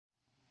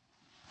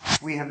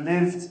We have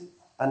lived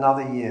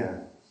another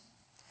year,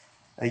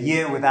 a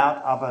year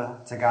without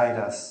Abba to guide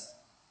us.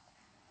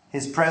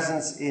 His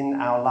presence in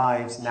our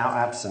lives now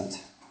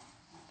absent.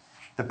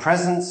 The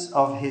presence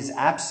of his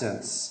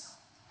absence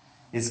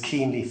is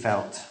keenly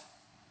felt.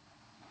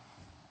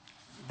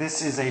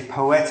 This is a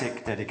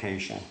poetic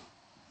dedication.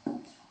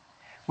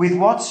 With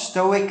what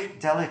stoic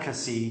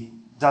delicacy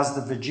does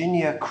the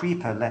Virginia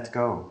creeper let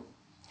go?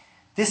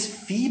 This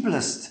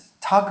feeblest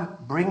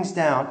tug brings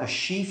down a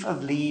sheaf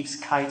of leaves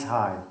kite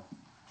high,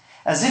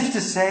 as if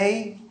to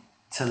say,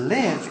 to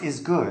live is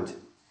good,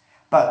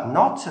 but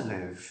not to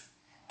live,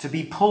 to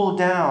be pulled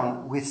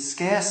down with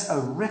scarce a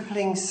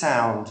rippling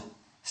sound,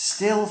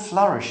 still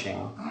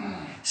flourishing,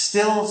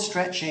 still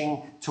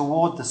stretching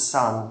toward the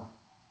sun,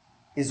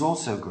 is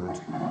also good.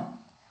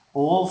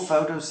 All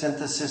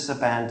photosynthesis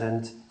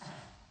abandoned,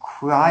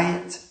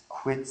 quiet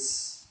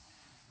quits.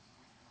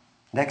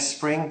 Next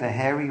spring, the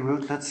hairy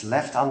rootlets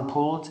left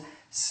unpulled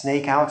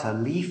snake out a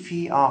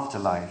leafy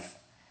afterlife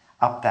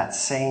up that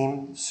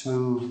same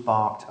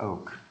smooth-barked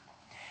oak.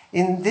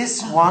 In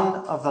this one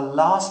of the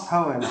last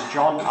poems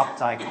John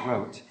Updike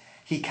wrote,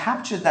 he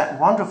captured that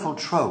wonderful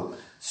trope,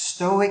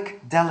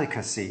 stoic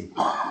delicacy,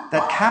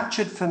 that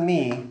captured for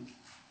me,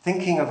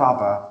 thinking of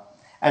Abba,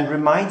 and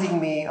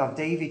reminding me of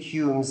David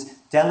Hume's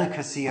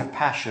delicacy of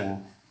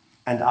passion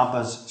and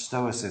Abba's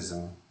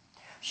stoicism.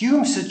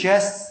 Hume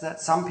suggests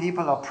that some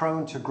people are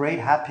prone to great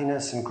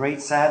happiness and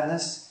great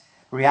sadness,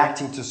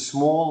 reacting to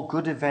small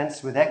good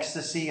events with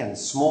ecstasy and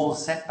small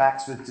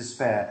setbacks with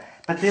despair.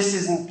 But this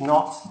isn't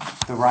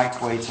not the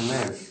right way to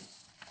live.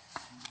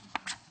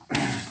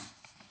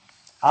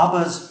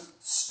 Abba's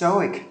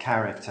stoic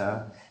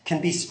character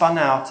can be spun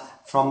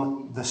out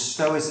from the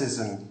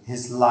stoicism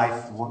his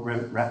life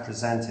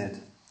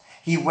represented.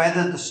 He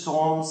weathered the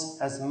storms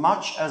as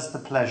much as the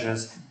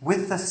pleasures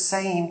with the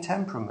same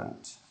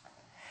temperament.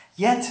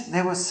 Yet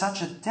there was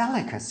such a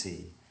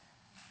delicacy,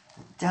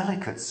 a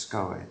delicate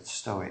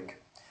stoic,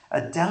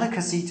 a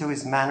delicacy to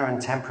his manner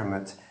and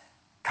temperament,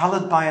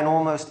 coloured by an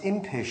almost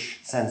impish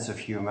sense of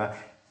humour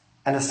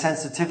and a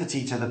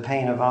sensitivity to the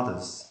pain of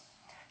others.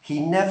 He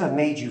never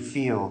made you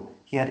feel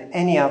he had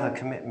any other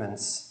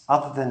commitments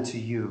other than to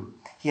you.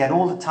 He had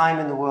all the time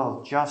in the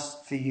world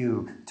just for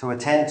you to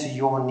attend to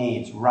your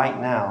needs right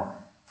now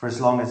for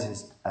as long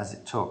as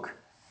it took.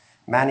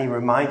 Manny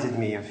reminded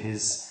me of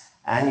his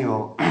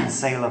annual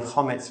sale of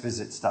Chometz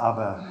visits to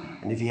Abba,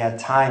 and if he had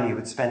time, he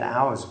would spend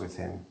hours with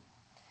him.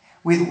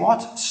 With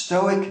what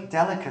stoic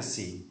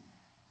delicacy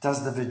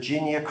does the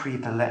Virginia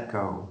creeper let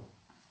go?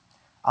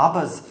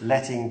 Abba's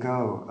letting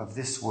go of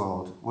this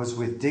world was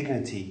with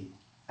dignity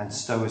and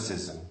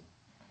stoicism.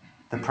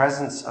 The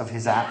presence of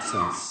his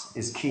absence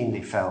is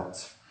keenly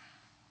felt.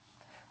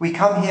 We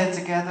come here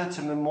together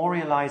to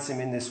memorialize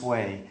him in this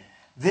way.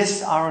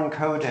 This Aron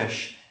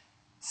Kodesh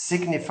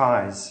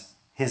signifies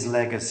his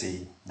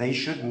legacy. They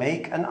should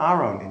make an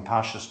Aron in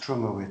Parshas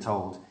Truma, we're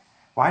told.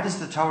 Why does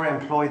the Torah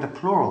employ the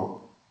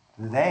plural?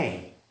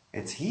 They.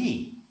 It's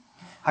he.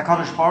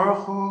 HaKadosh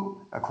Baruch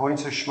Hu, according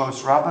to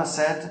Shmos Rabbah,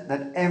 said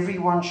that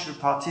everyone should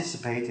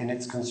participate in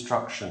its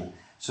construction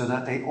so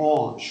that they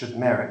all should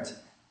merit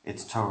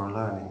its Torah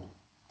learning.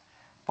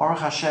 Baruch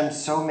Hashem,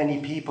 so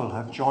many people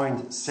have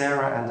joined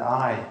Sarah and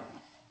I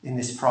in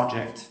this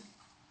project,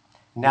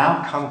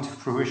 now come to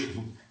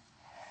fruition,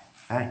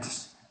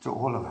 thanks to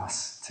all of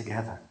us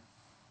together.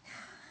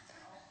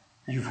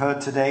 You've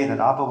heard today that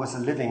Abba was a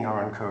living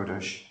Aron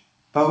Kodesh,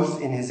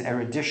 both in his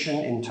erudition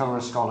in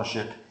Torah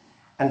scholarship,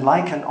 and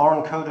like an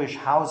Aron Kodesh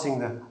housing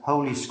the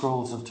holy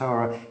scrolls of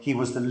Torah, he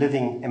was the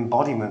living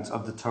embodiment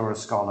of the Torah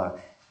scholar.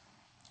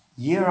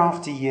 Year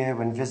after year,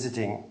 when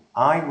visiting,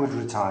 I would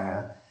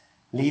retire,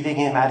 leaving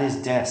him at his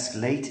desk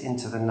late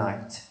into the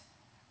night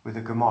with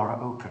the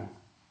Gemara open.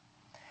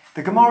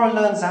 The Gemara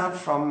learns out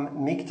from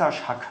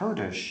Mikdash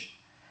HaKodesh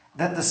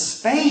that the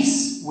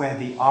space where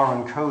the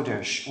Aron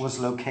Kodesh was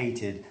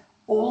located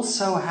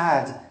also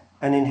had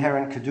an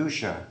inherent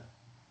Kedusha,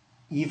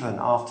 even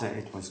after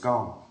it was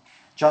gone.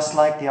 Just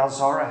like the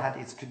Azorah had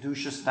its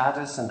Kedusha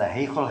status and the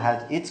Heichel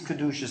had its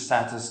Kedusha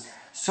status,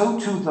 so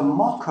too the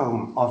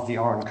Mokom of the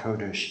Aron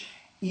Kodesh,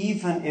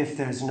 even if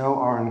there's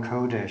no Aron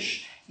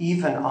Kodesh,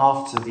 even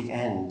after the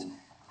end,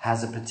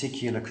 has a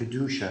particular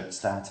Kedusha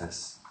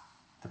status.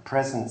 The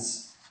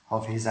presence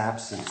of his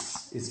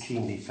absence is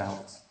keenly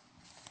felt.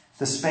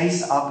 The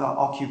space Abba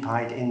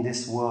occupied in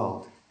this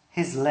world,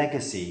 his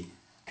legacy,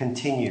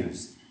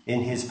 continues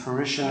in his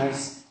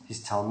parishioners,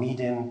 his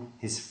Talmidim,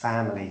 his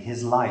family,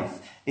 his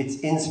life. Its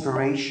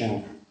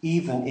inspiration,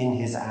 even in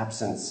his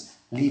absence,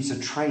 leaves a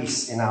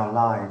trace in our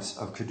lives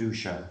of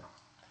Kedusha.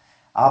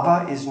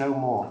 Abba is no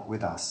more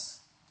with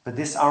us, but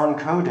this Aron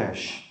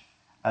Kodesh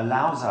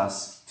allows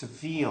us to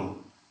feel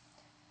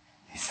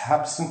his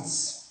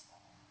absence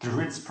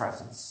through its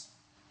presence.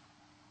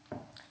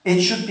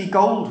 It should be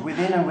gold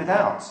within and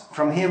without.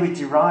 From here we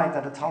derive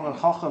that a Talmud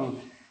Chacham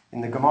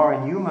in the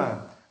Gemara in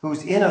Yuma,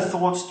 whose inner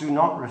thoughts do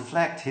not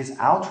reflect his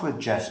outward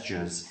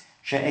gestures,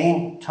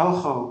 she'ein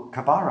tocho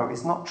kabaro,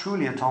 is not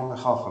truly a Talmud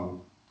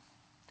Chacham.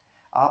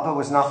 Abba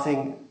was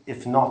nothing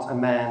if not a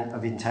man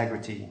of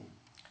integrity.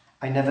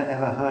 I never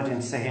ever heard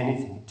him say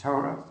anything in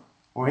Torah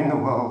or in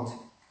the world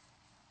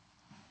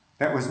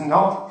that was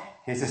not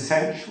his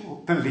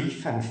essential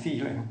belief and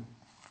feeling.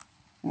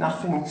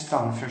 Nothing was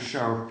done for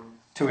show,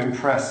 to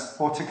impress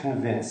or to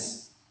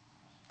convince.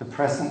 The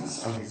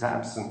presence of his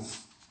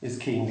absence is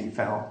keenly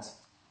felt.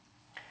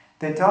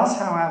 There does,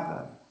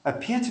 however,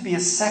 appear to be a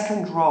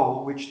second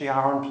role which the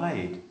Aron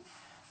played.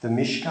 The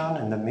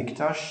Mishkan and the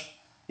Mikdash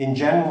in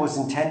general was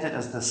intended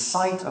as the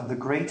site of the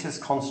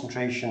greatest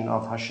concentration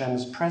of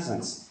Hashem's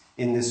presence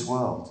in this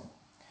world.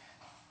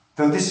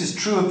 Though this is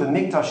true of the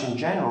Mikdash in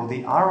general,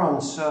 the Aron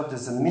served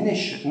as a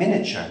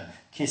miniature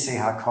Kisei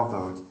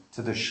HaKavod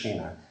to the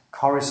Shekhinah,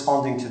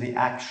 corresponding to the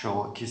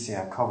actual Kisei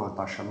HaKavod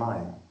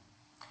Bashamayim.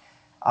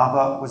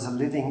 Abba was a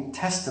living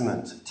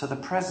testament to the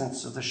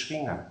presence of the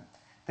Shekhinah.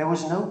 There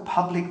was no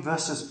public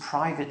versus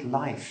private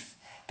life.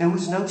 There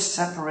was no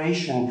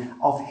separation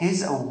of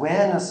his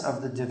awareness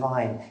of the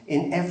divine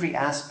in every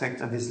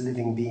aspect of his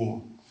living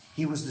being.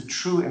 He was the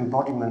true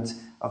embodiment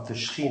of the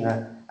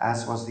Shekhinah,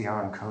 as was the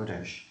Aron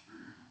Kodesh.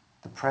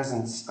 The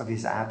presence of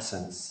his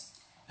absence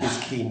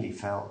is keenly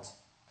felt.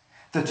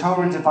 The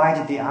Torah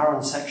divided the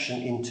Aron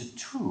section into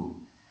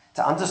two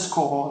to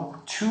underscore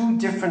two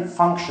different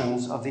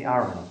functions of the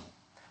Aron.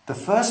 The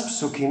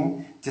first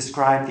psukim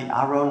describe the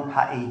Aron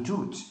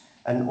Ha'edut,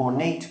 an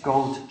ornate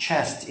gold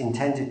chest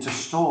intended to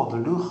store the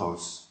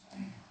luchos.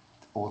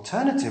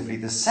 Alternatively,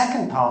 the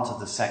second part of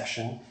the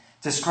section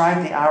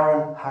described the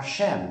Aron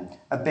Hashem,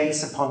 a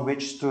base upon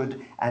which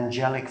stood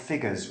angelic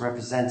figures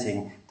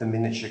representing the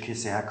miniature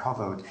Kisei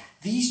HaKavod.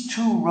 These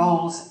two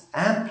roles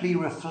amply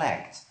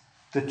reflect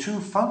the two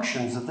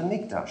functions of the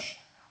Mikdash.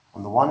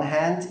 On the one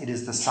hand, it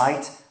is the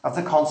site of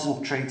the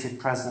concentrated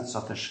presence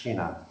of the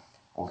Shekhinah.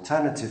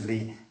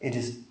 Alternatively, it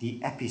is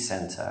the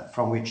epicenter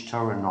from which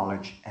Torah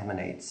knowledge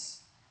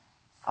emanates.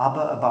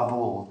 Abba, above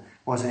all,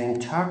 was an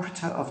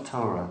interpreter of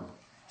Torah,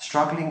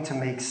 struggling to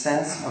make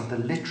sense of the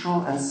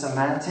literal and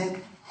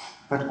semantic,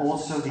 but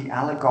also the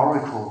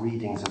allegorical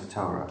readings of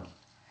Torah.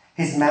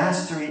 His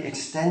mastery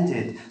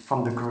extended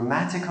from the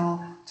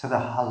grammatical to the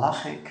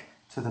halachic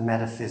to the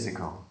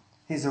metaphysical.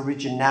 His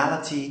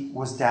originality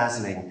was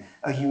dazzling,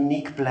 a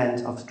unique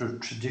blend of the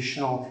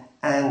traditional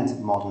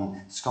and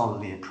modern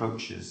scholarly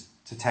approaches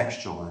to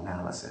textual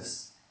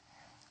analysis.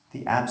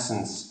 The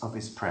absence of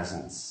his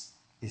presence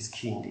is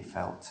keenly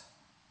felt.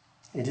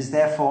 It is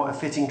therefore a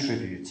fitting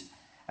tribute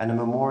and a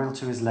memorial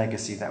to his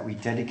legacy that we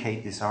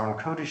dedicate this Aron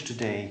Kodesh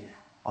today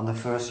on the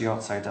first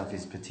Yortzeit of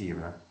his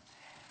Petira.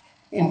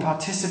 In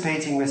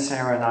participating with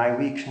Sarah and I,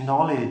 we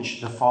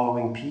acknowledge the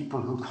following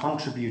people who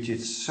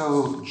contributed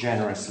so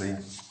generously.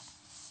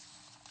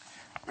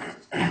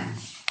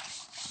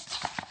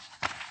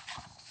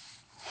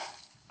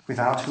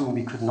 Without whom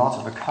we could not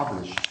have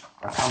accomplished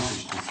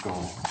this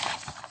goal.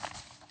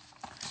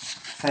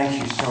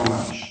 Thank you so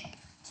much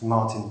to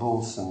Martin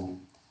Bolson,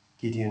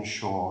 Gideon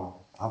Shaw,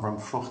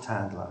 Avram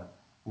Fruchthandler,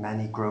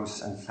 Manny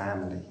Gross and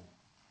family.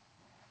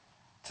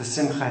 To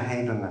Simcha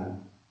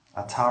Haberman,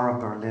 Atara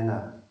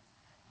Berliner,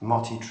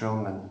 Motti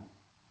Trillman,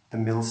 the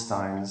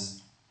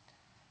Milsteins,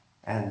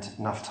 and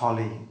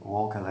Naftali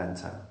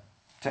Wolkelenter.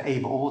 To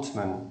Abe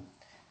Altman,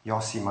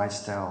 Yossi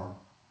Meistel,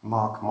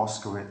 Mark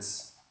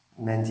Moskowitz,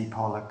 Mendy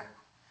Pollock,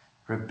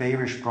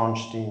 Reberish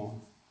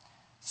Bronstein,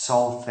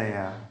 Saul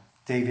Thayer,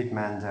 David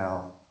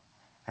Mandel,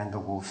 and the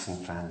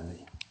Wolfson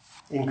family.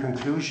 In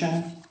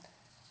conclusion,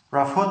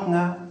 Rav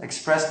Hutner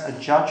expressed a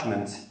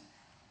judgment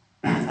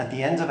at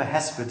the end of a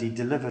Hesped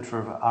delivered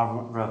for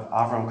Rav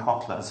Avram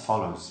Kotler as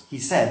follows. He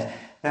said,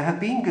 "There have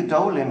been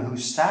Gedolim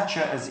whose stature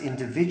as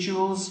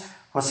individuals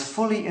was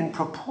fully in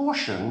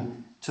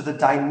proportion to the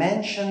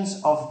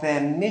dimensions of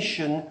their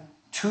mission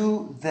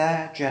to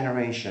their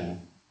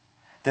generation.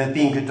 There have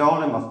been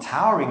Gedolim of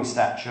towering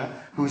stature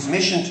whose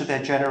mission to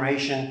their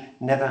generation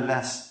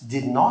nevertheless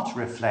did not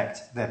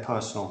reflect their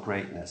personal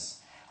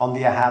greatness. On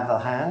the other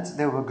hand,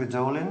 there were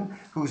Gedolim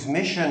whose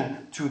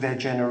mission to their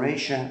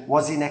generation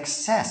was in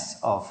excess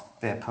of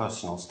their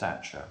personal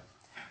stature.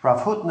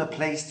 Rav Hutner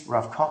placed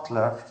Rav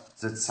Kotler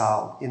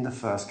Zitzal in the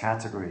first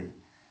category.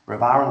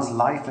 Rav Aharon's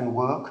life and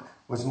work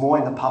was more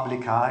in the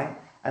public eye,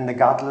 and the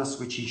gadlus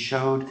which he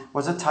showed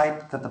was a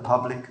type that the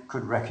public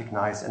could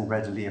recognize and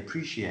readily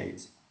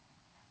appreciate.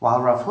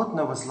 While Rav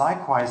Hutner was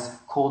likewise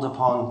called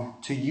upon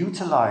to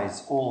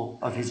utilize all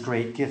of his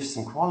great gifts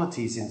and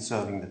qualities in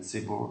serving the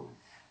tzibur,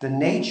 the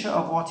nature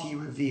of what he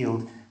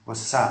revealed was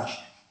such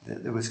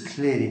that there was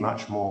clearly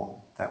much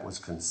more that was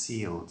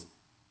concealed.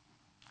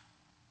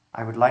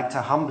 I would like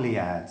to humbly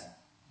add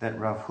that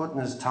Rav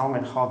Hutner's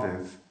Talmid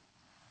Choviv,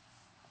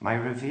 my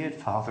revered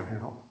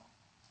father-in-law,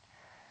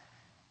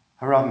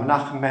 Rav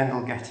Menachem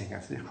Mendel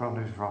Gettinger,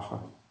 Zichrono Livracha,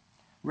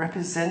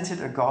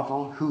 represented a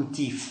Gadol who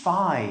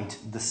defied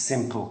the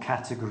simple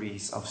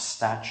categories of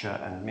stature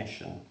and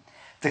mission.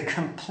 The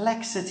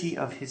complexity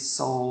of his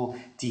soul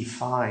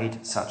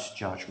defied such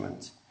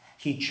judgment.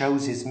 He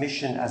chose his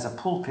mission as a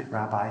pulpit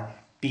rabbi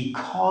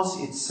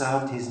because it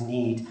served his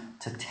need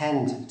to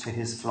tend to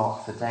his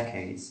flock for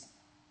decades.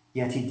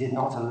 Yet he did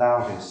not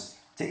allow this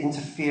to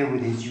interfere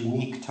with his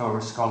unique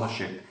Torah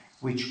scholarship,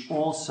 which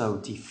also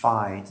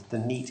defied the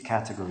neat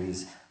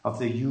categories of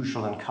the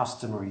usual and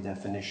customary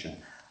definition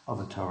of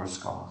a Torah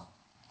scholar.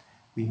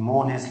 We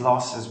mourn his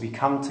loss as we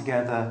come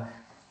together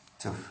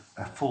to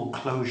a full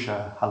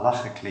closure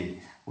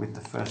halachically with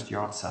the first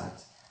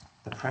Yortzeit.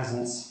 The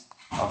presence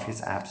of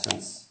his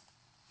absence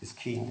is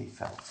keenly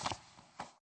felt.